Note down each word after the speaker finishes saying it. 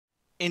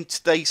In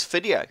today's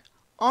video,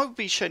 I'll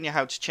be showing you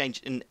how to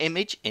change an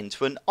image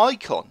into an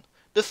icon.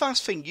 The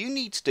first thing you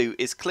need to do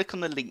is click on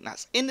the link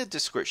that's in the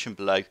description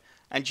below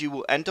and you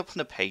will end up on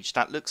a page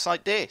that looks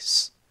like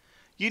this.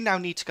 You now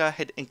need to go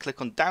ahead and click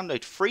on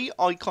download free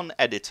icon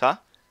editor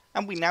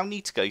and we now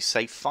need to go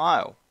save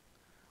file.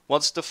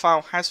 Once the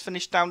file has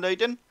finished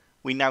downloading,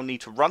 we now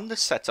need to run the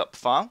setup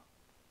file.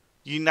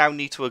 You now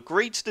need to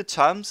agree to the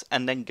terms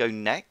and then go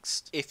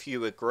next if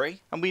you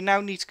agree. And we now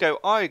need to go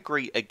I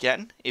agree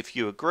again if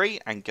you agree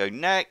and go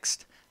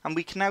next. And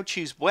we can now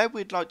choose where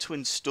we'd like to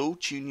install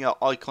Junior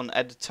Icon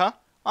Editor.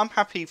 I'm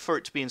happy for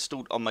it to be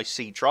installed on my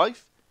C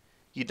drive.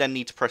 You then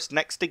need to press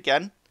next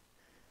again.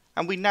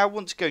 And we now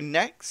want to go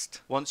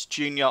next. Once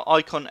Junior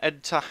Icon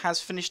Editor has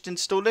finished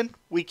installing,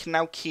 we can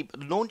now keep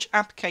Launch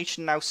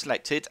Application now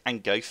selected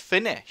and go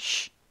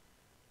finish.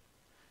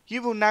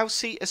 You will now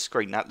see a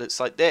screen that looks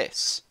like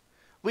this.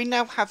 We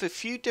now have a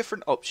few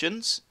different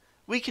options.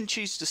 We can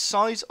choose the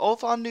size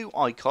of our new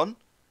icon.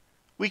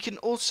 We can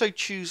also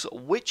choose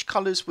which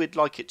colours we'd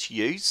like it to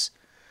use.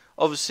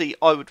 Obviously,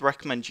 I would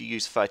recommend you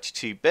use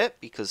 32-bit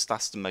because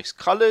that's the most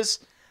colours.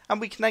 And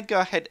we can then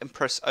go ahead and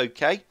press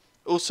OK.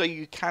 Also,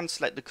 you can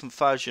select the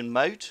conversion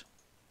mode.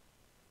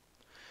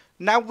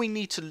 Now we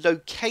need to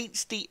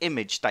locate the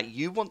image that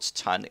you want to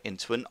turn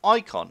into an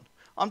icon.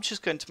 I'm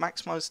just going to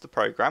maximise the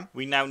program.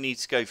 We now need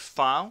to go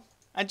File,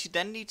 and you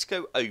then need to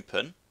go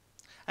Open.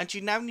 And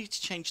you now need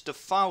to change the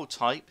file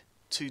type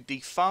to the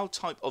file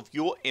type of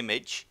your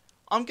image.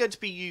 I'm going to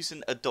be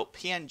using a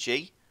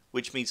 .png,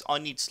 which means I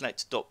need to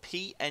select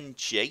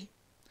 .png.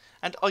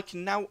 And I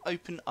can now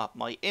open up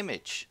my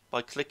image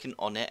by clicking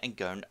on it and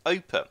going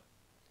Open.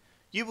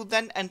 You will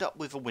then end up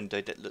with a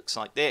window that looks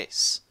like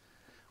this.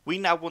 We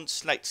now want to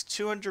select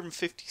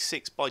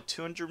 256 by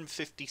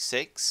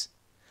 256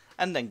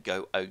 and then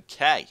go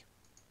OK.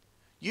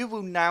 You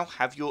will now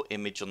have your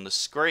image on the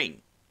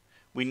screen.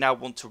 We now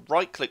want to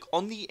right click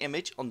on the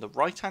image on the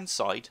right hand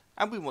side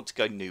and we want to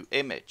go new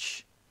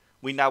image.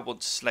 We now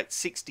want to select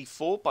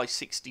 64 by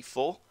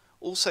 64,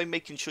 also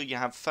making sure you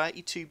have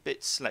 32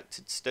 bits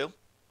selected still,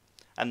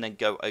 and then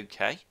go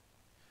OK.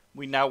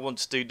 We now want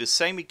to do the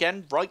same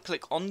again, right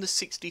click on the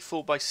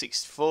 64 by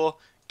 64,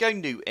 go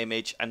new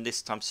image and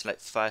this time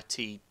select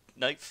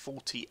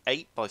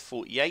 48 by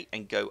 48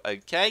 and go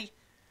OK.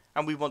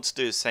 And we want to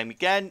do the same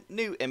again,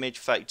 new image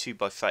 32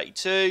 by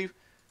 32.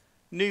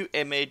 New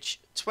image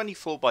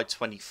 24 by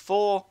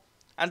 24,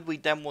 and we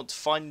then want to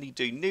finally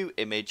do new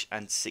image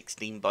and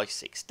 16 by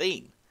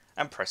 16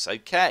 and press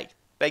OK.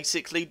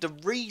 Basically, the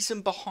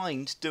reason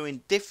behind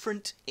doing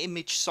different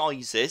image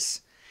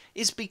sizes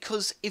is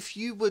because if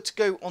you were to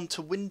go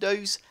onto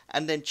Windows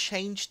and then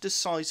change the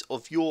size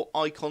of your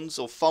icons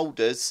or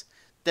folders,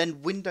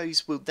 then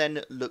Windows will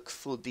then look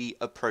for the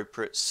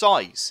appropriate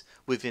size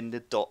within the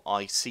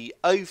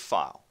 .ico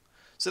file.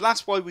 So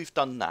that's why we've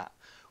done that.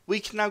 We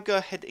can now go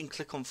ahead and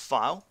click on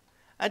File,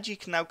 and you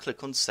can now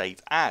click on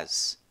Save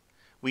As.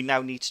 We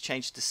now need to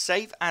change the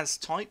Save As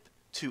type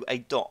to a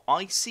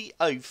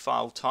 .ico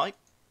file type,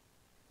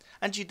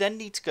 and you then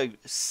need to go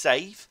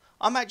Save.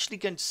 I'm actually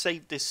going to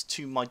save this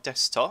to my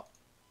desktop,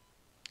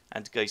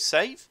 and go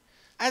Save.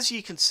 As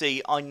you can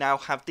see, I now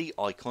have the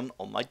icon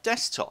on my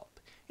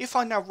desktop. If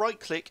I now right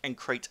click and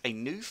create a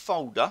new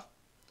folder,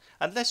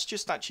 and let's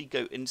just actually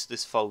go into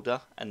this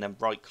folder, and then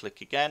right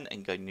click again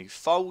and go New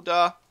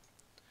Folder.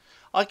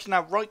 I can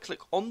now right click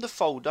on the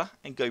folder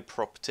and go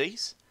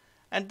Properties,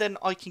 and then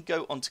I can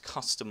go onto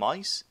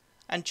Customize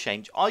and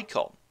change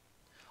icon.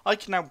 I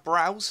can now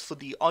browse for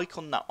the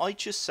icon that I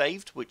just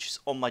saved, which is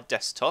on my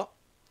desktop,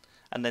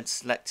 and then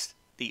select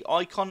the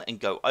icon and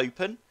go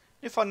Open.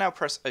 If I now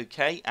press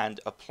OK and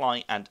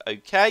Apply and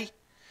OK,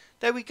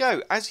 there we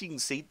go. As you can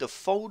see, the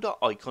folder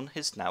icon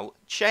has now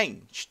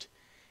changed.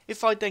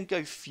 If I then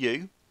go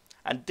View,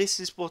 and this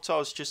is what I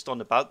was just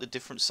on about, the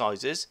different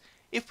sizes.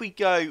 If we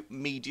go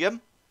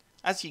Medium,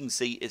 as you can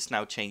see, it's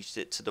now changed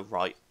it to the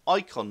right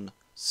icon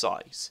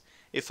size.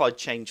 If I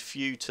change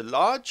View to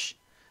Large,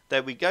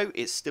 there we go,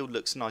 it still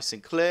looks nice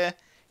and clear.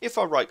 If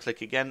I right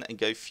click again and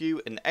go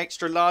View and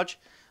Extra Large,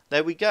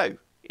 there we go.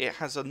 It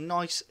has a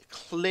nice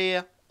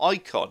clear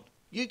icon.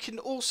 You can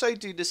also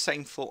do the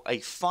same for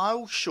a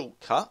file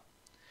shortcut.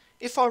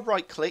 If I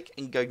right click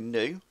and go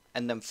New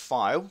and then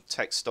File,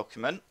 Text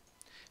Document.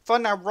 If I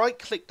now right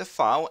click the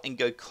file and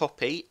go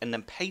Copy and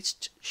then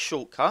Paste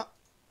Shortcut,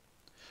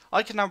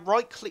 I can now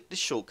right click the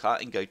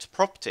shortcut and go to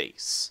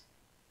Properties.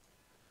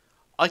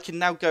 I can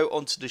now go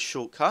onto the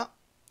shortcut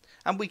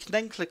and we can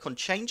then click on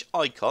Change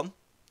Icon,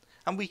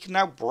 and we can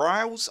now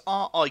browse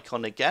our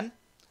icon again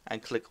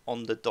and click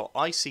on the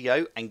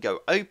 .ico and go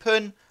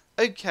Open,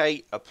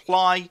 OK,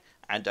 Apply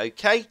and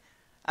OK,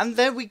 and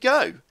there we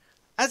go.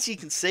 As you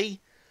can see,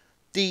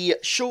 the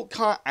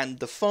shortcut and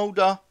the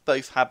folder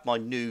both have my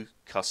new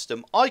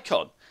custom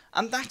icon,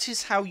 and that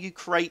is how you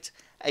create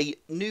a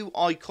new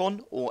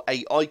icon, or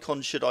a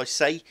icon should I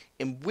say,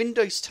 in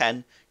Windows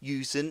 10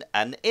 using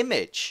an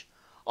image.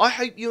 I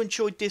hope you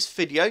enjoyed this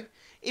video.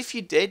 If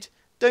you did,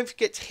 don't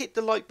forget to hit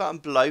the like button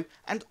below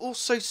and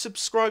also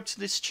subscribe to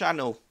this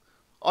channel.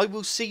 I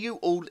will see you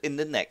all in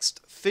the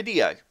next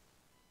video.